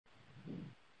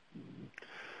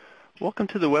Welcome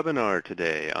to the webinar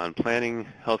today on Planning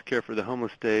Healthcare for the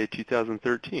Homeless Day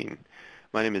 2013.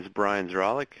 My name is Brian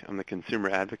Zralik. I'm the Consumer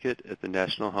Advocate at the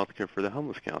National Healthcare for the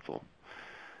Homeless Council.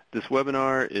 This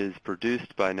webinar is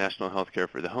produced by National Healthcare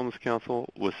for the Homeless Council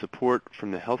with support from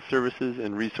the Health Services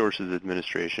and Resources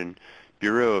Administration,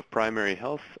 Bureau of Primary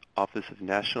Health, Office of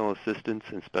National Assistance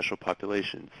and Special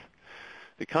Populations.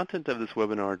 The content of this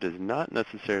webinar does not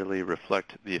necessarily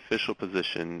reflect the official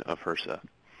position of HRSA.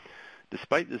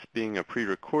 Despite this being a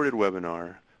pre-recorded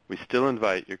webinar, we still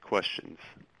invite your questions.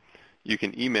 You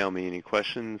can email me any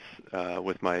questions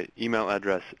with my email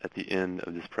address at the end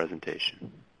of this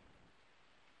presentation.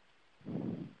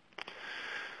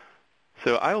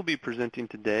 So I will be presenting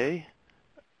today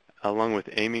along with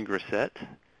Amy Grissett.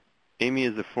 Amy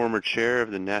is the former chair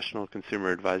of the National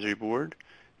Consumer Advisory Board.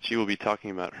 She will be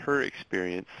talking about her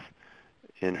experience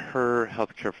in her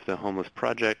Healthcare for the Homeless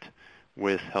project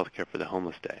with Healthcare for the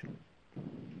Homeless Day.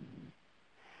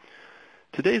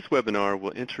 Today's webinar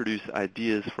will introduce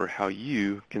ideas for how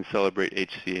you can celebrate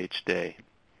HCH Day,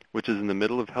 which is in the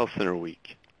middle of Health Center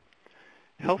Week.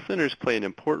 Health centers play an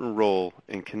important role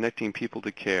in connecting people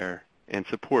to care and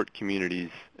support communities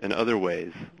in other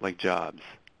ways, like jobs.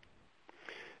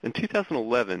 In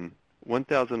 2011,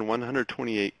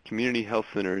 1,128 community health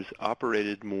centers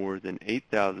operated more than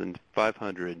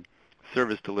 8,500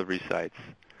 service delivery sites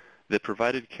that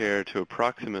provided care to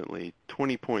approximately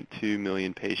 20.2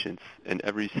 million patients in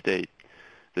every state,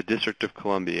 the District of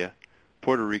Columbia,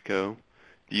 Puerto Rico,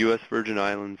 the U.S. Virgin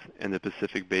Islands, and the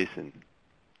Pacific Basin.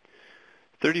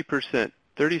 36%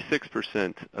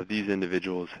 of these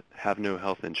individuals have no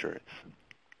health insurance.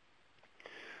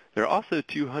 There are also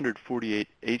 248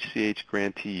 HCH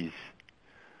grantees.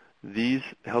 These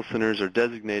health centers are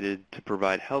designated to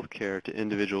provide health care to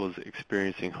individuals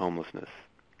experiencing homelessness.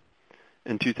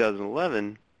 In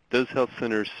 2011, those health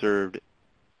centers served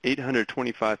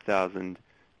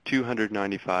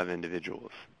 825,295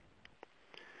 individuals.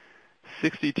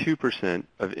 62%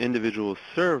 of individuals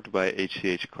served by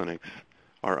HCH clinics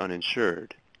are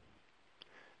uninsured.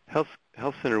 Health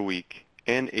Center Week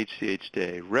and HCH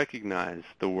Day recognize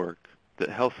the work that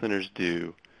health centers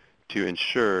do to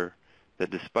ensure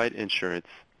that despite insurance,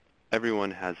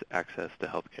 everyone has access to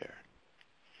health care.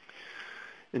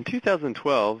 In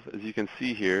 2012, as you can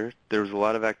see here, there was a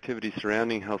lot of activity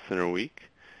surrounding Health Center Week,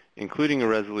 including a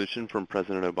resolution from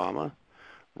President Obama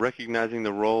recognizing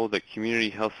the role that community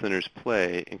health centers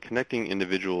play in connecting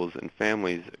individuals and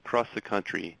families across the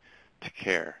country to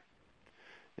care.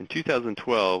 In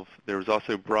 2012, there was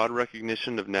also broad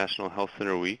recognition of National Health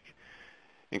Center Week,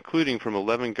 including from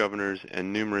 11 governors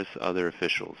and numerous other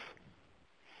officials.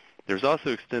 There's also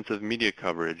extensive media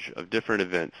coverage of different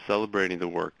events celebrating the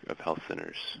work of health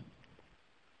centers.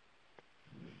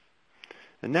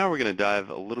 And now we're going to dive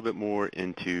a little bit more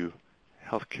into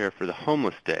Healthcare for the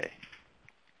Homeless Day.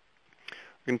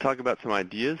 We're going to talk about some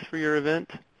ideas for your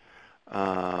event.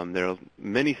 There are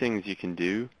many things you can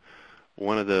do.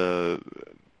 One of the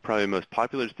probably most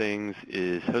popular things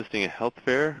is hosting a health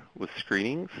fair with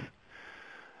screenings.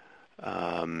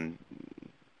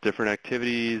 Different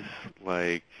activities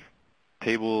like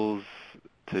tables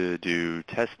to do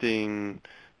testing,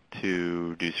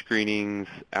 to do screenings,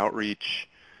 outreach,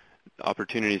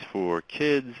 opportunities for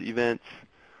kids, events,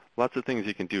 lots of things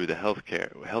you can do with a health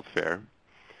fair.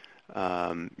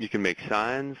 You can make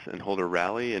signs and hold a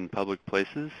rally in public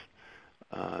places,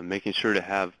 making sure to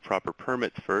have proper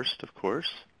permits first, of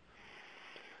course.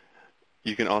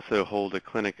 You can also hold a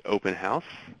clinic open house.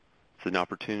 It's an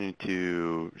opportunity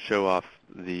to show off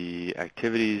the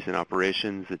activities and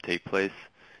operations that take place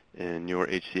in your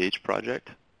HCH project.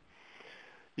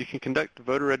 You can conduct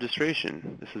voter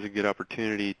registration. This is a good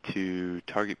opportunity to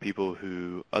target people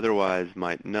who otherwise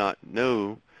might not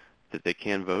know that they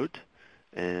can vote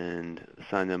and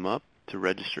sign them up to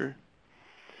register.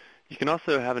 You can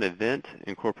also have an event,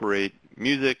 incorporate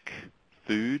music,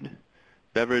 food,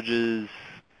 beverages,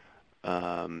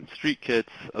 street kits,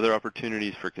 other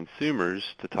opportunities for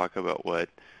consumers to talk about what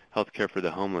Healthcare for the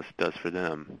Homeless does for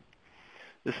them.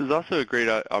 This is also a great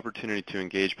opportunity to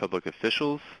engage public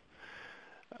officials,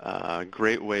 a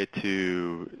great way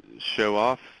to show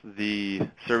off the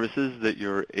services that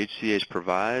your HCH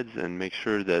provides and make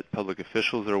sure that public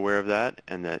officials are aware of that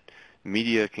and that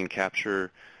media can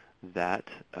capture that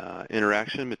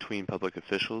interaction between public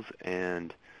officials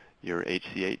and your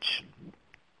HCH.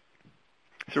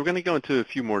 So we're going to go into a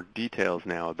few more details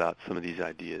now about some of these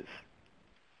ideas.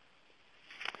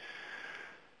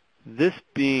 This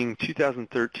being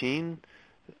 2013,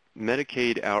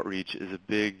 Medicaid outreach is a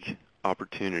big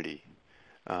opportunity.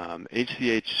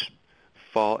 HCH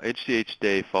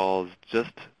Day falls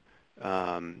just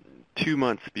 2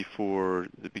 months before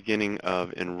the beginning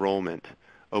of enrollment,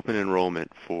 open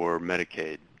enrollment for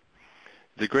Medicaid.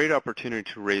 It's a great opportunity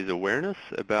to raise awareness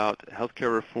about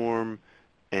healthcare reform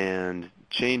and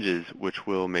changes which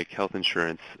will make health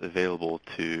insurance available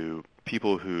to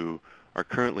people who are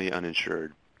currently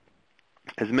uninsured.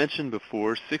 As mentioned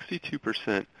before,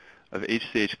 62% of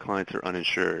HCH clients are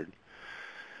uninsured.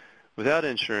 Without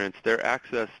insurance, their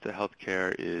access to health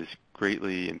care is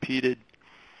greatly impeded.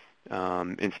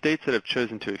 In states that have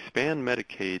chosen to expand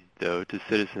Medicaid, though, to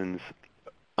citizens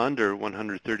under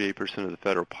 138% of the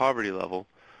federal poverty level,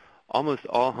 almost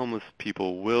all homeless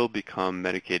people will become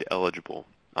Medicaid eligible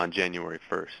on January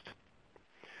 1st.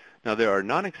 Now, there are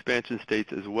non-expansion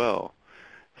states as well.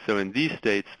 So in these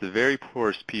states, the very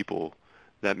poorest people,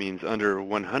 that means under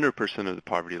 100% of the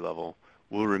poverty level,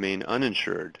 will remain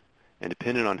uninsured and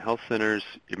dependent on health centers,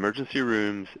 emergency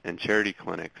rooms, and charity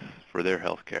clinics for their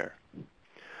health care.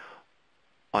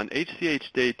 On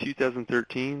HCH Day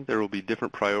 2013, there will be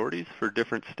different priorities for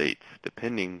different states,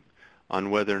 depending on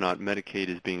whether or not Medicaid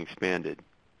is being expanded.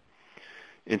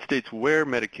 In states where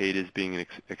Medicaid is being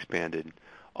expanded,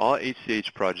 all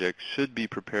HCH projects should be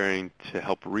preparing to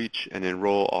help reach and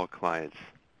enroll all clients.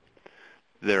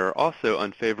 There are also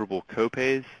unfavorable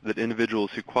copays that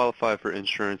individuals who qualify for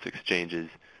insurance exchanges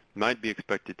might be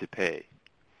expected to pay.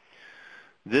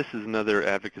 This is another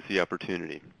advocacy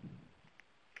opportunity.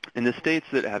 In the states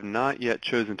that have not yet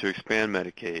chosen to expand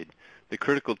Medicaid, the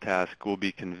critical task will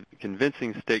be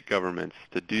convincing state governments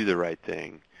to do the right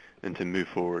thing and to move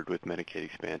forward with Medicaid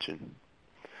expansion.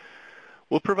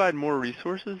 We'll provide more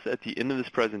resources at the end of this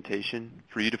presentation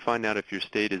for you to find out if your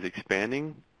state is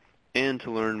expanding and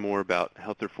to learn more about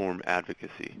health reform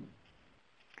advocacy.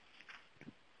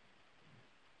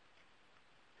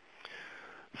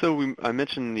 So I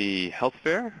mentioned the health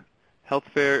fair. Health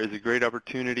fair is a great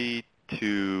opportunity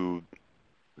to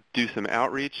do some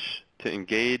outreach, to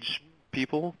engage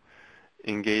people,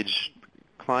 engage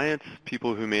clients,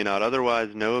 people who may not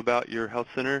otherwise know about your health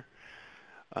center.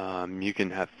 You can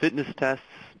have fitness tests,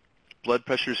 blood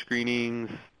pressure screenings,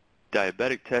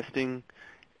 diabetic testing,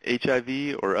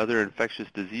 HIV or other infectious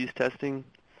disease testing,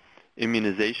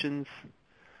 immunizations.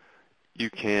 You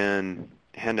can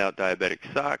hand out diabetic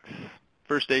socks,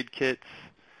 first aid kits,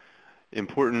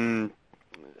 important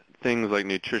things like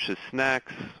nutritious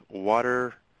snacks,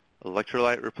 water,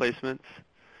 electrolyte replacements.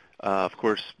 Of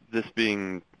course, this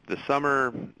being the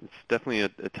summer, it's definitely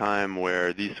a time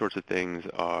where these sorts of things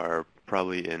are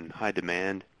probably in high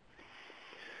demand.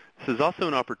 This is also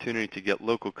an opportunity to get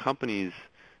local companies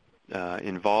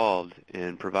involved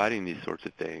in providing these sorts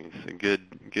of things. A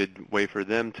good way for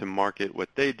them to market what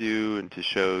they do and to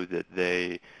show that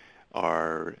they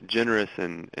are generous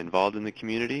and involved in the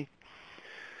community.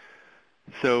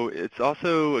 So it's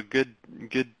also a good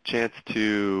chance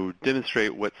to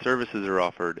demonstrate what services are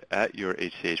offered at your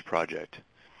HCH project.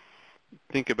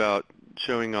 Think about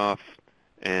showing off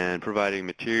and providing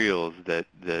materials that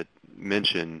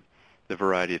mention the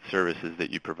variety of services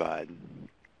that you provide.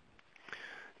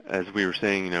 As we were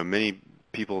saying, many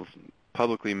people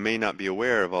publicly may not be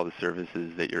aware of all the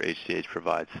services that your HCH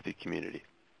provides to the community.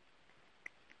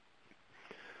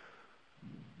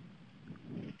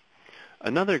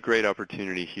 Another great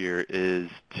opportunity here is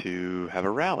to have a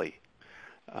rally.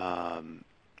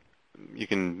 You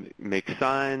can make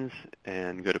signs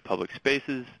and go to public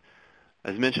spaces.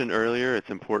 As mentioned earlier,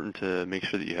 it's important to make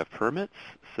sure that you have permits,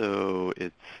 so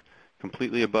it's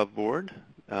completely above board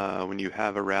when you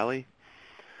have a rally.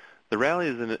 The rally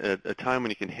is a time when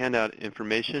you can hand out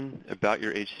information about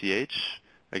your HCH,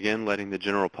 again, letting the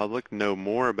general public know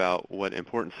more about what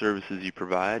important services you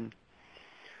provide.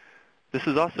 This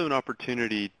is also an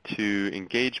opportunity to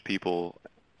engage people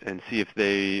and see if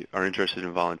they are interested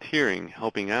in volunteering,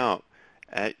 helping out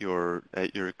at your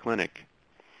clinic.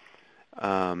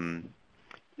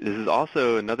 This is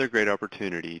also another great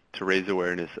opportunity to raise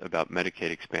awareness about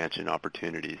Medicaid expansion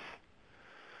opportunities,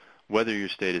 whether your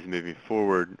state is moving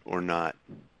forward or not.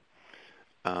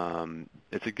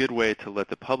 It's a good way to let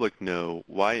the public know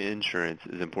why insurance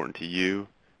is important to you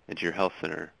and to your health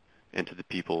center and to the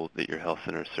people that your health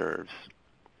center serves.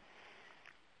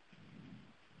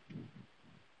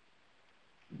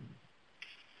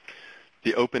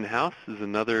 The open house is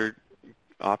another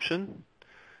option.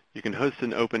 You can host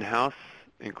an open house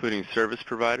including service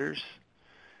providers,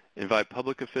 invite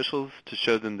public officials to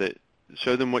show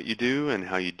them what you do and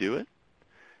how you do it.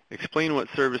 Explain what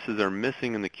services are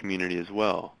missing in the community as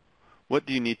well. What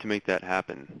do you need to make that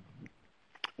happen?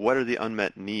 What are the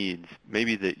unmet needs?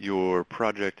 Maybe that your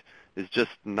project is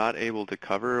just not able to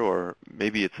cover, or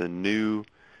maybe it's a new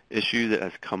issue that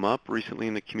has come up recently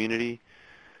in the community,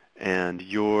 and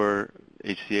your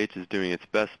HCH is doing its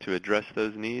best to address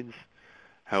those needs.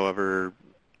 However,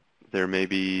 there may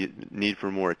be need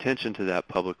for more attention to that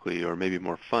publicly, or maybe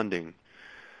more funding.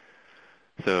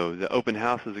 So the open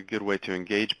house is a good way to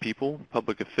engage people,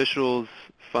 public officials,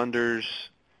 funders,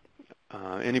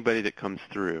 anybody that comes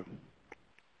through.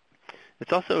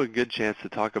 It's also a good chance to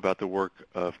talk about the work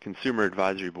of consumer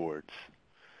advisory boards,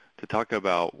 to talk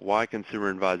about why consumer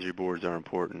advisory boards are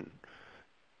important,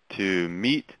 to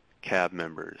meet CAB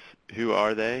members. Who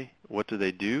are they? What do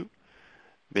they do?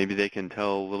 Maybe they can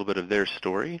tell a little bit of their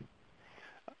story.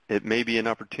 It may be an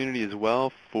opportunity as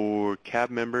well for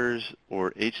CAB members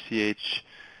or HCH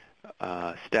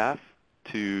staff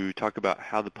to talk about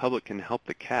how the public can help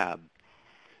the CAB.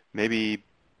 Maybe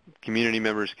community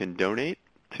members can donate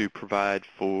to provide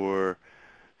for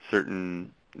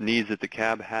certain needs that the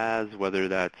CAB has, whether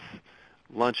that's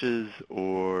lunches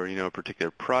or a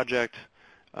particular project,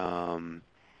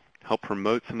 help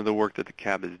promote some of the work that the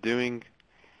CAB is doing.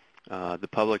 The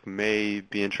public may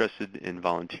be interested in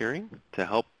volunteering to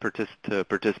help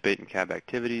participate in CAB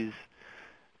activities,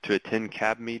 to attend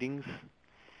CAB meetings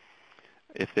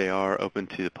if they are open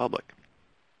to the public.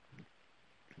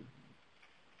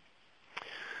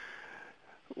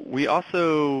 We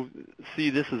also see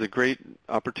this as a great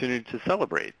opportunity to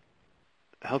celebrate.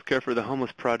 Healthcare for the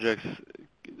Homeless projects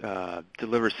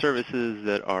deliver services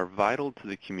that are vital to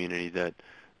the community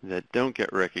that don't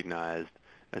get recognized.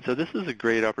 And so this is a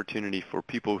great opportunity for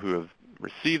people who have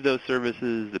received those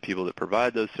services, the people that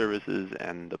provide those services,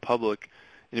 and the public,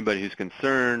 anybody who's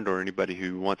concerned or anybody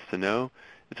who wants to know.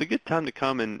 It's a good time to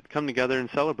come together and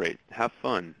celebrate, have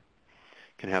fun.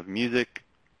 Can have music,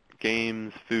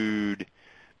 games, food,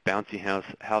 bouncy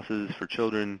houses for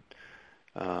children.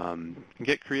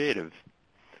 Get creative.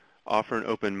 Offer an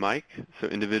open mic so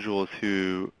individuals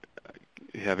who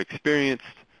have experienced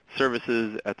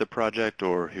services at the project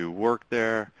or who work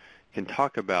there can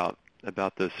talk about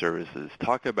those services,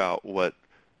 talk about what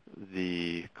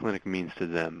the clinic means to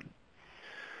them.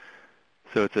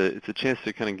 So it's a chance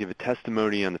to kind of give a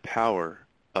testimony on the power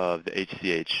of the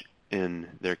HCH in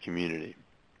their community.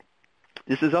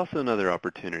 This is also another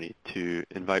opportunity to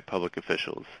invite public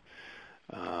officials,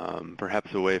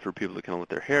 perhaps a way for people to kind of let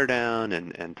their hair down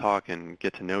and talk and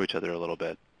get to know each other a little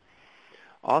bit.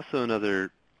 Also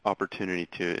another opportunity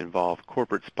to involve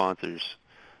corporate sponsors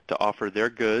to offer their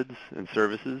goods and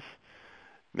services,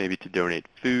 maybe to donate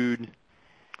food,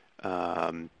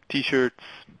 T-shirts,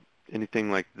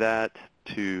 anything like that,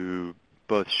 to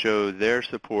both show their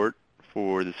support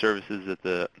for the services that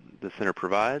the center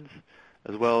provides,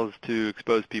 as well as to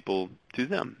expose people to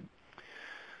them.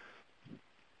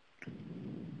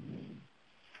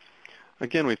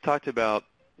 Again, we've talked about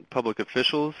public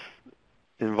officials'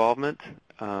 involvement.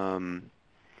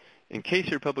 In case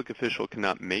your public official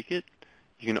cannot make it,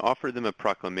 you can offer them a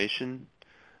proclamation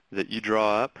that you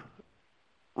draw up,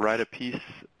 write a piece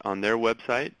on their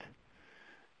website.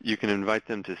 You can invite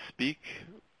them to speak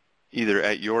either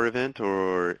at your event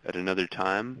or at another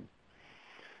time.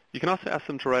 You can also ask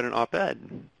them to write an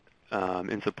op-ed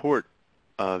in support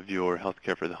of your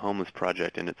Healthcare for the Homeless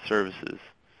project and its services,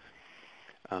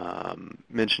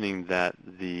 mentioning that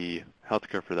the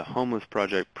Healthcare for the Homeless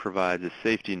project provides a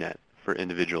safety net for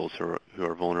individuals who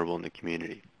are vulnerable in the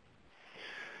community.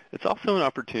 It's also an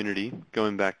opportunity,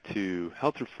 going back to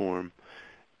health reform,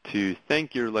 to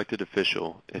thank your elected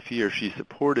official if he or she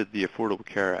supported the Affordable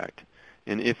Care Act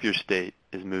and if your state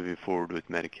is moving forward with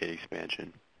Medicaid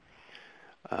expansion.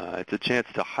 It's a chance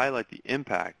to highlight the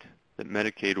impact that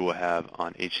Medicaid will have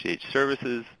on HCH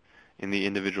services and the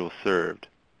individuals served.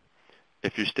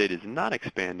 If your state is not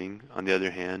expanding, on the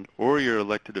other hand, or your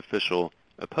elected official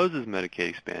opposes Medicaid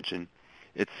expansion,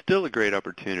 it's still a great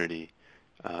opportunity,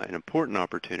 an important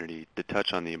opportunity to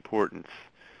touch on the importance,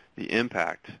 the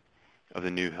impact of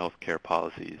the new health care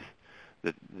policies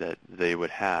that they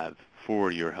would have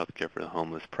for your Healthcare for the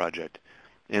Homeless project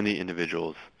and the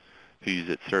individuals who use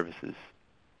its services.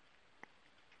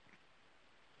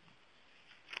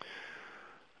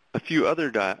 A few other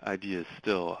ideas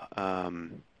still.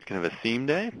 Kind of a theme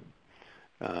day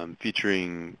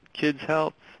featuring kids'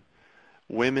 health,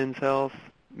 women's health,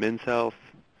 men's health,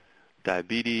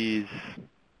 diabetes,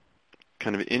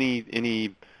 kind of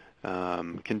any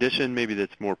condition maybe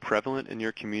that's more prevalent in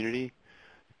your community,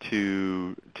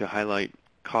 to highlight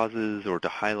causes or to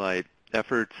highlight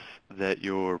efforts that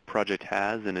your project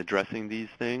has in addressing these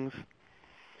things.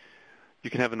 You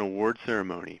can have an award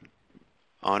ceremony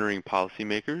honoring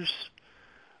policymakers,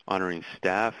 honoring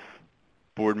staff,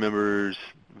 board members,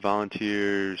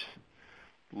 volunteers,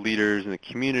 leaders in the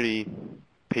community,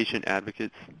 patient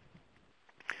advocates.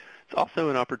 It's also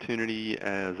an opportunity,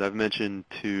 as I've mentioned,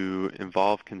 to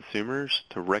involve consumers,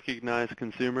 to recognize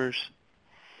consumers.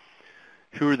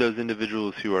 Who are those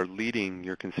individuals who are leading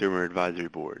your consumer advisory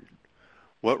board?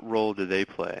 What role do they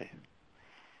play?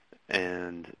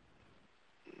 And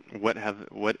what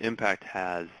impact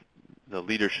has their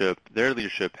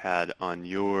leadership had on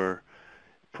your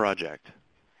project?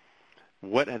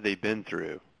 What have they been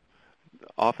through?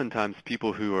 Oftentimes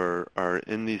people who are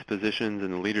in these positions,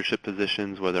 in the leadership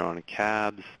positions, whether on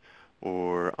cabs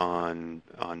or on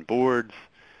boards,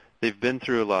 they've been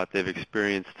through a lot. They've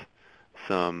experienced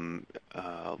some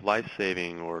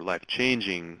life-saving or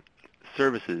life-changing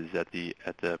services at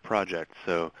the project.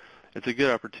 So it's a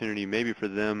good opportunity maybe for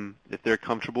them, if they're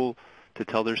comfortable, to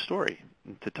tell their story,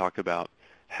 to talk about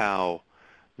how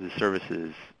the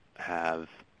services have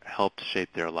helped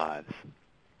shape their lives.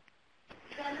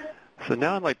 So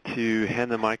now I'd like to hand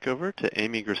the mic over to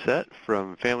Amy Grissett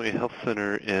from Family Health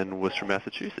Center in Worcester,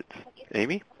 Massachusetts.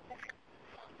 Amy?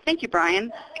 Thank you,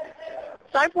 Brian.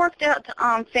 So I've worked at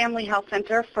Family Health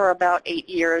Center for about 8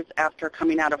 years. After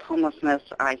coming out of homelessness,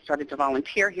 I started to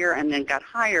volunteer here and then got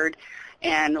hired.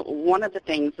 And one of the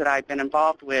things that I've been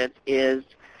involved with is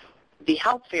the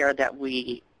health fair that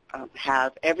we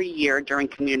have every year during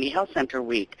Community Health Center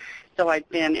Week. So I've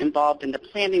been involved in the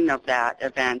planning of that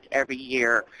event every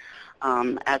year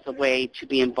as a way to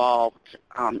be involved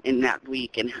in that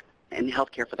week in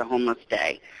Healthcare for the Homeless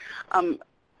Day.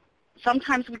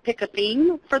 Sometimes we pick a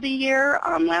theme for the year.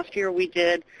 Last year we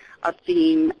did a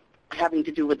theme having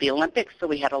to do with the Olympics, so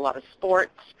we had a lot of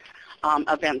sports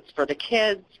events for the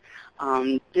kids.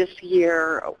 This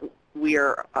year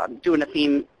we're doing a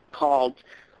theme called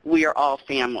We Are All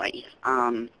Family.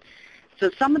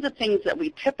 So some of the things that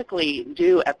we typically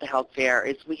do at the health fair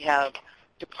is we have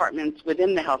departments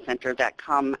within the health center that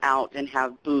come out and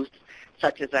have booths,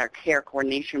 such as our care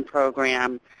coordination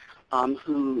program,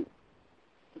 who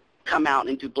come out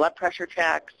and do blood pressure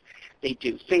checks. They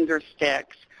do finger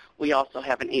sticks. We also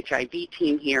have an HIV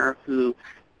team here who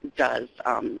does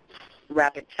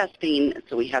rapid testing,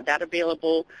 so we have that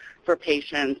available for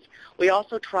patients. We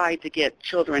also try to get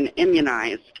children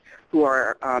immunized who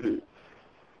are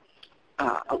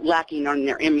lacking on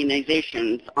their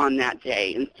immunizations on that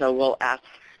day, and so we'll ask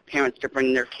parents to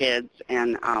bring their kids,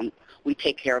 and we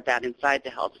take care of that inside the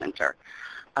health center.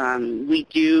 We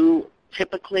do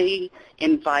typically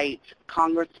invite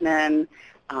congressmen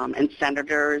and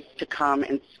senators to come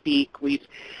and speak. We've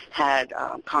had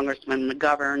Congressman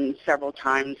McGovern several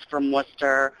times from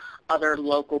Worcester, other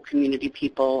local community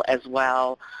people as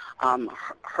well.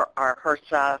 Our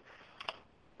HRSA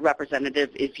representative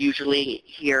is usually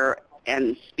here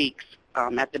and speaks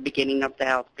at the beginning of the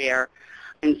health fair.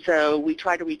 And so we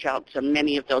try to reach out to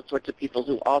many of those sorts of people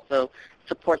who also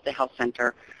support the health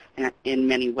center in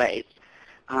many ways.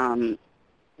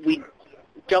 We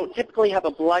don't typically have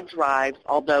a blood drive,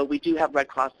 although we do have Red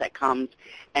Cross that comes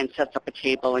and sets up a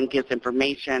table and gives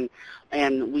information.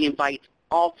 And we invite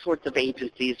all sorts of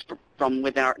agencies from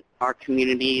within our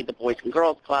community, the Boys and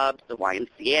Girls Clubs, the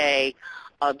YMCA,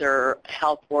 other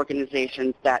health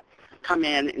organizations that come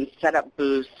in and set up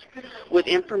booths with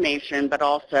information, but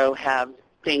also have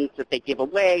things that they give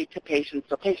away to patients.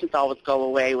 So patients always go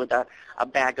away with a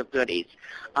bag of goodies.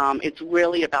 It's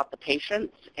really about the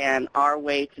patients and our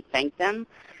way to thank them.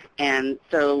 And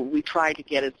so we try to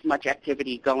get as much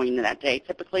activity going in that day.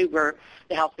 Typically, the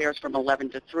health fair is from 11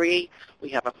 to 3. We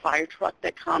have a fire truck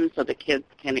that comes so the kids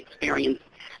can experience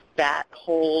that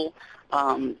whole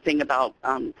thing about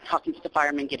talking to the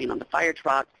firemen, getting on the fire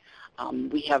truck.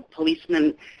 We have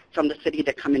policemen from the city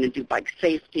that come in and do bike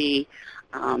safety.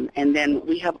 And then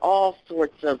we have all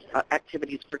sorts of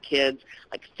activities for kids,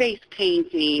 like face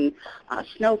painting,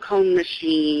 snow cone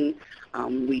machine.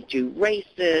 We do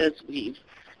races. We've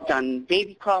done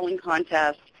baby crawling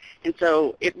contests. And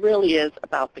so it really is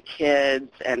about the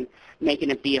kids and making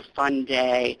it be a fun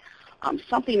day.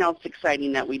 Something else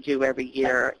exciting that we do every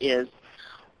year is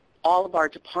all of our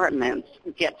departments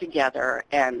get together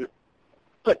and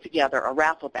put together a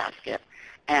raffle basket.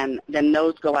 And then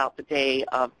those go out the day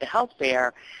of the health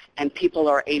fair, and people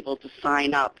are able to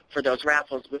sign up for those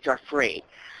raffles, which are free.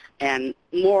 And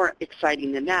more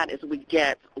exciting than that is we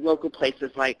get local places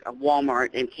like a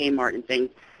Walmart and Kmart and things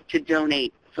to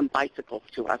donate some bicycles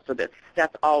to us. So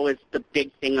that's always the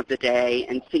big thing of the day,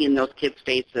 and seeing those kids'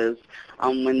 faces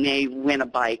when they win a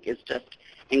bike is just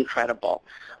incredible.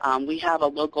 We have a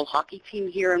local hockey team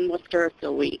here in Worcester,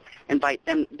 so we invite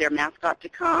them, their mascot, to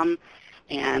come,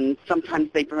 and sometimes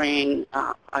they bring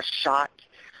a shot,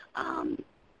 a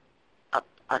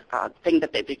thing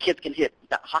that the kids can hit,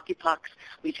 the hockey pucks.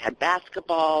 We've had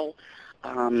basketball.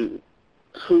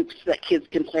 hoops that kids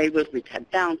can play with. We've had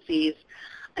bouncies.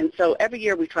 And so every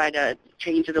year we try to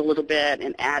change it a little bit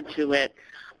and add to it.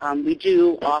 We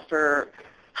do offer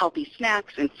healthy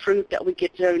snacks and fruit that we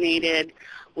get donated.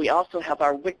 We also have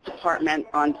our WIC department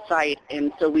on site,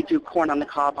 and so we do corn on the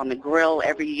cob on the grill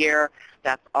every year.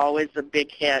 That's always a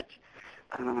big hit.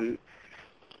 And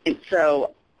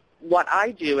so what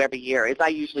I do every year is I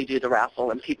usually do the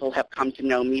raffle, and people have come to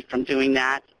know me from doing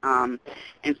that. And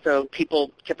so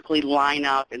people typically line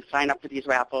up and sign up for these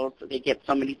raffles. They get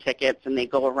so many tickets, and they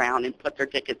go around and put their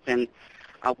tickets in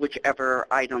whichever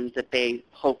items that they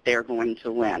hope they're going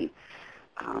to win.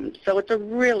 So it's a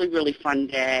really, really fun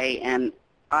day, and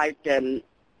I've been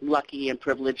lucky and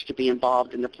privileged to be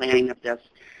involved in the planning of this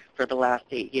for the last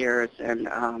 8 years, and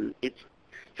it's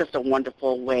just a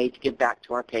wonderful way to give back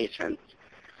to our patients.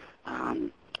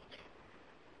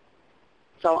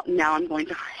 So now I'm going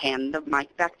to hand the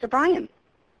mic back to Brian.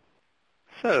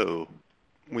 So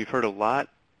we've heard a lot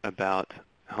about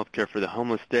Healthcare for the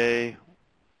Homeless Day.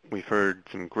 We've heard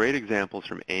some great examples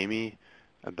from Amy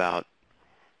about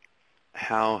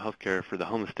how Healthcare for the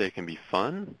Homeless Day can be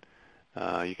fun.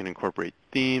 You can incorporate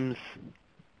themes.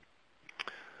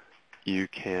 You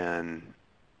can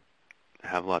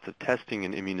have lots of testing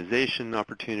and immunization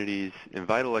opportunities.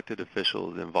 Invite elected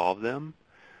officials, involve them.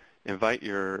 Invite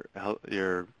your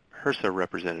HRSA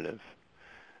representative.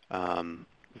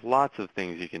 Lots of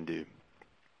things you can do.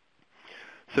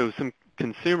 So some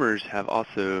consumers have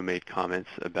also made comments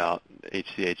about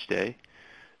HCH Day.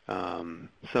 Some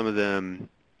of them,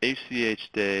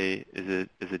 HCH Day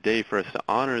is a day for us to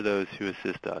honor those who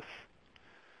assist us.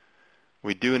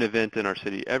 We do an event in our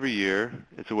city every year.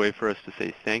 It's a way for us to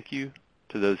say thank you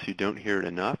to those who don't hear it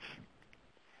enough.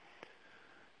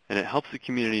 And it helps the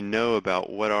community know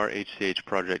about what our HCH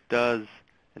project does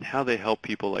and how they help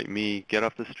people like me get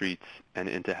off the streets and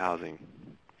into housing.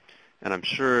 And I'm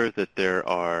sure that there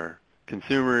are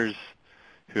consumers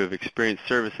who have experienced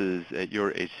services at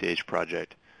your HCH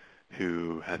project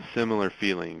who have similar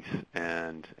feelings,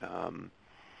 and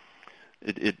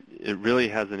it really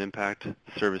has an impact,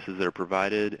 the services that are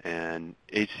provided, and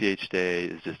HCH Day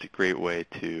is just a great way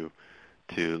to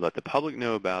let the public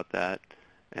know about that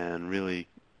and really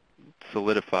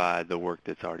solidify the work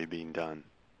that's already being done.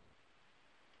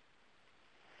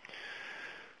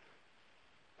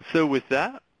 So with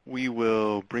that, we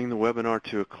will bring the webinar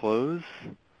to a close.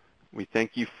 We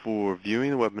thank you for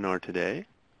viewing the webinar today.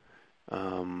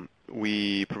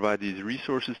 We provide these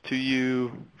resources to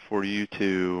you for you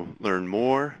to learn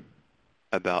more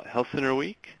about Health Center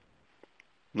Week,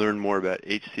 learn more about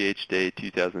HCH Day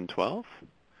 2012,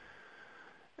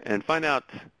 and find out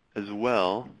as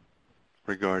well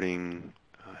regarding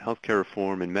healthcare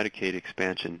reform and Medicaid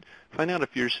expansion. Find out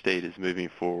if your state is moving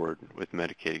forward with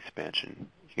Medicaid expansion.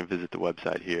 You can visit the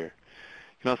website here.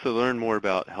 You can also learn more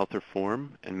about health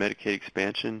reform and Medicaid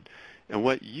expansion and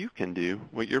what you can do,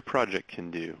 what your project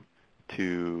can do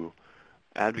to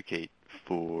advocate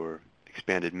for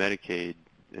expanded Medicaid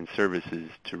and services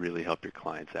to really help your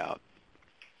clients out.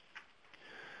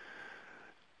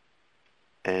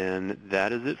 And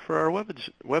that is it for our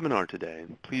webinar today.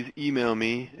 Please email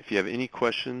me if you have any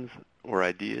questions or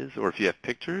ideas, or if you have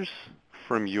pictures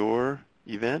from your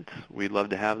event. We'd love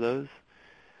to have those.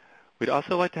 We'd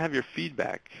also like to have your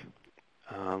feedback.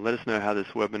 Let us know how this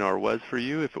webinar was for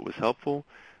you. If it was helpful,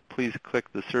 please click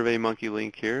the SurveyMonkey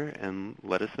link here and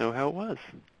let us know how it was.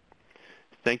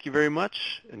 Thank you very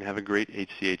much, and have a great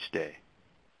HCH Day.